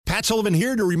Matt Sullivan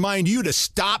here to remind you to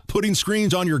stop putting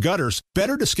screens on your gutters.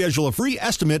 Better to schedule a free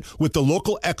estimate with the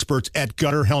local experts at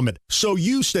Gutter Helmet so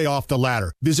you stay off the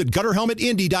ladder. Visit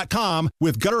GutterHelmetIndy.com.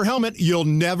 With Gutter Helmet, you'll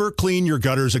never clean your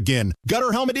gutters again.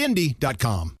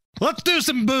 GutterHelmetIndy.com. Let's do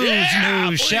some booze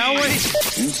news, shall we?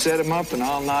 You set them up and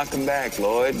I'll knock them back,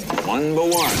 Lloyd. One by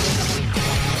one.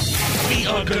 We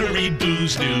are gonna read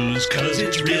booze news, cause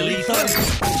it's really fun.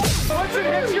 Once it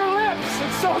hits your lips,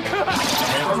 it's so good.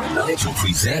 Howard Nigel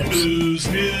presents Booze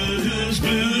News,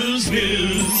 Booze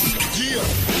News. Yeah.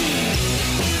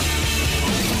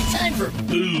 Time for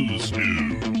Booze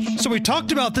News. So we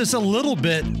talked about this a little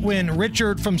bit when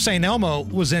Richard from St. Elmo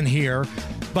was in here,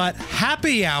 but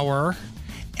happy hour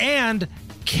and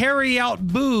carry-out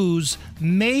booze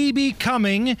may be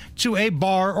coming to a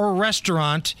bar or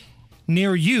restaurant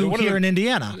near you here in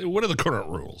Indiana. What are the current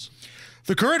rules?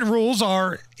 The current rules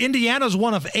are Indiana's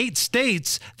one of 8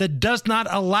 states that does not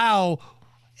allow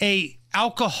a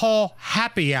alcohol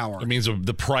happy hour. It means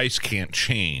the price can't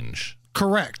change.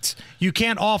 Correct. You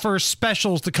can't offer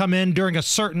specials to come in during a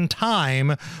certain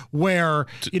time where,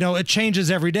 it changes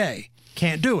every day.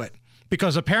 Can't do it.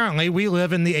 Because apparently we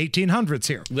live in the 1800s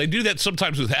here. They do that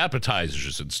sometimes with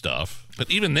appetizers and stuff. But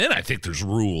even then, I think there's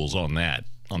rules on that,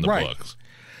 on the books.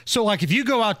 So, like, if you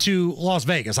go out to Las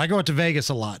Vegas, I go out to Vegas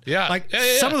a lot. Yeah.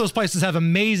 Some of those places have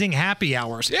amazing happy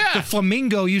hours. Yeah. The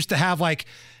Flamingo used to have, like,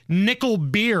 nickel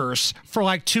beers for,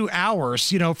 like, 2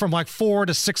 hours, from, like, 4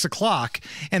 to 6 o'clock.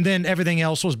 And then everything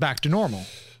else was back to normal.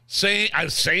 Same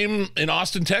in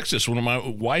Austin, Texas. When my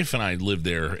wife and I lived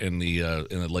there in the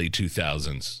late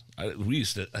 2000s. We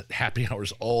used to happy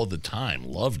hours all the time.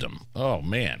 Loved them. Oh,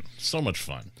 man. So much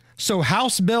fun. So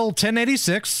House Bill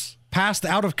 1086 passed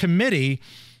out of committee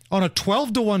on a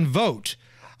 12-1 vote,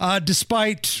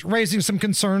 despite raising some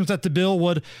concerns that the bill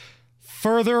would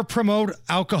further promote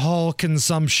alcohol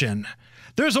consumption.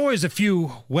 There's always a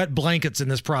few wet blankets in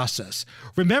this process.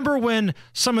 Remember when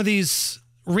some of these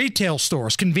retail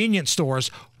stores, convenience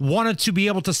stores, wanted to be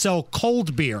able to sell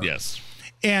cold beer? Yes.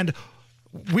 And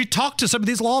we talked to some of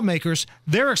these lawmakers.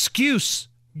 Their excuse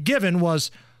given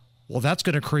was, well, that's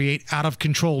going to create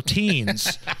out-of-control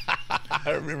teens.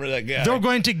 I remember that guy. They're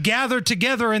going to gather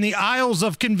together in the aisles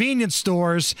of convenience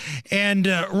stores and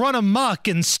run amok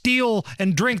and steal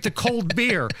and drink the cold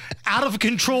beer.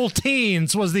 Out-of-control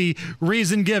teens was the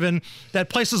reason given that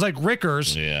places like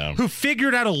Rickers, who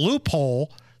figured out a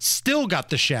loophole, still got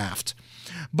the shaft.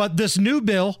 But this new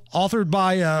bill, authored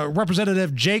by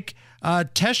Representative Jake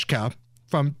Teshka,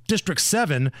 from District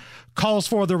 7, calls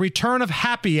for the return of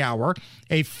happy hour,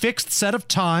 a fixed set of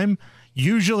time,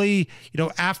 usually,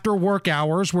 after work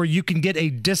hours, where you can get a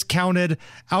discounted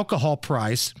alcohol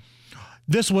price.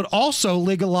 This would also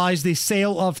legalize the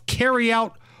sale of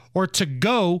carry-out or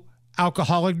to-go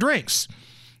alcoholic drinks.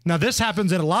 Now, this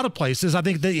happens in a lot of places. I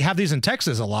think they have these in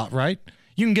Texas a lot, right?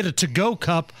 You can get a to-go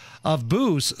cup of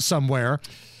booze somewhere.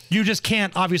 You just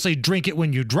can't, obviously, drink it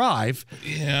when you drive.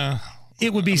 Yeah.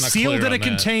 It would be sealed in a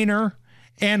container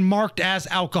and marked as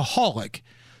alcoholic.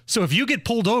 So if you get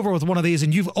pulled over with one of these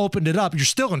and you've opened it up, you're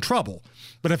still in trouble.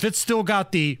 But if it's still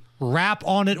got the wrap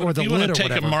on it or the lid or whatever. If you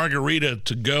want to take a margarita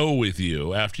to go with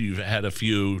you after you've had a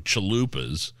few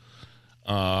chalupas,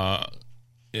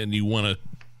 and you want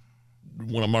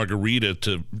a margarita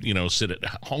to, sit at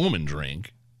home and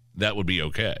drink, that would be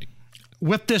okay.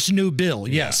 With this new bill,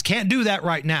 yes. Can't do that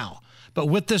right now. But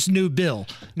with this new bill.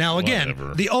 Now,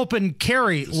 again, the open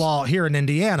carry law here in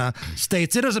Indiana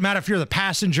states it doesn't matter if you're the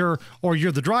passenger or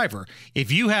you're the driver. If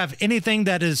you have anything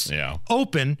that is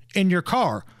open in your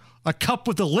car, a cup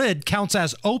with a lid counts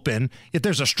as open. If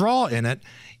there's a straw in it,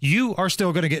 you are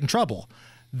still going to get in trouble.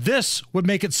 This would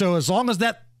make it so as long as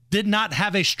that did not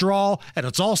have a straw and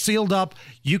it's all sealed up,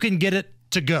 you can get it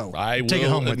to go. Take it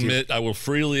home with you. I will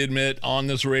freely admit on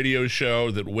this radio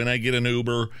show that when I get an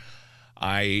Uber,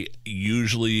 I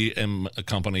usually am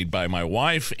accompanied by my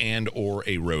wife and or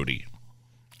a roadie.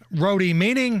 Roadie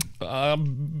meaning?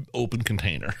 Open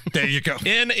container. There you go.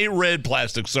 In a red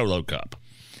plastic Solo cup.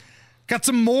 Got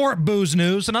some more booze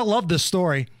news, and I love this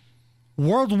story.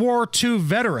 World War II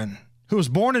veteran who was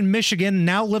born in Michigan,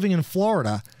 now living in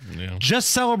Florida, just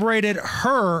celebrated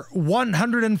her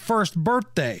 101st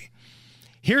birthday.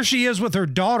 Here she is with her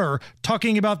daughter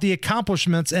talking about the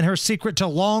accomplishments and her secret to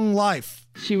long life.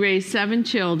 She raised 7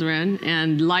 children,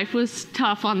 and life was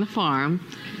tough on the farm,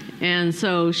 and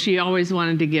so she always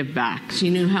wanted to give back. She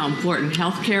knew how important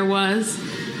healthcare was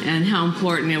and how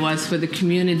important it was for the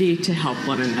community to help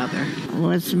one another.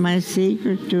 What's my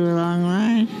secret to a long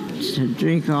life? It's to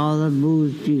drink all the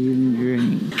booze you can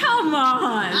drink. Come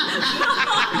on!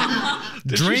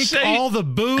 Drink all the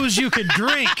booze you can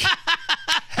drink.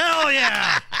 Hell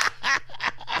yeah!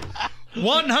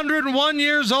 101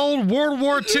 years old, World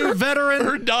War II veteran.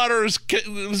 Her daughter's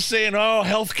saying, oh,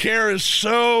 healthcare is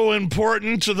so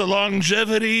important to the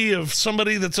longevity of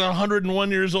somebody that's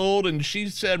 101 years old. And she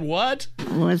said, what?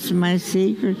 What's my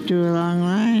secret to a long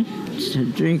life? It's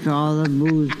to drink all the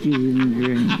booze you can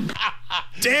drink.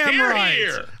 Damn Hear, right.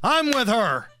 hear. I'm with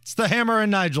her. It's the Hammer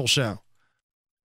and Nigel Show.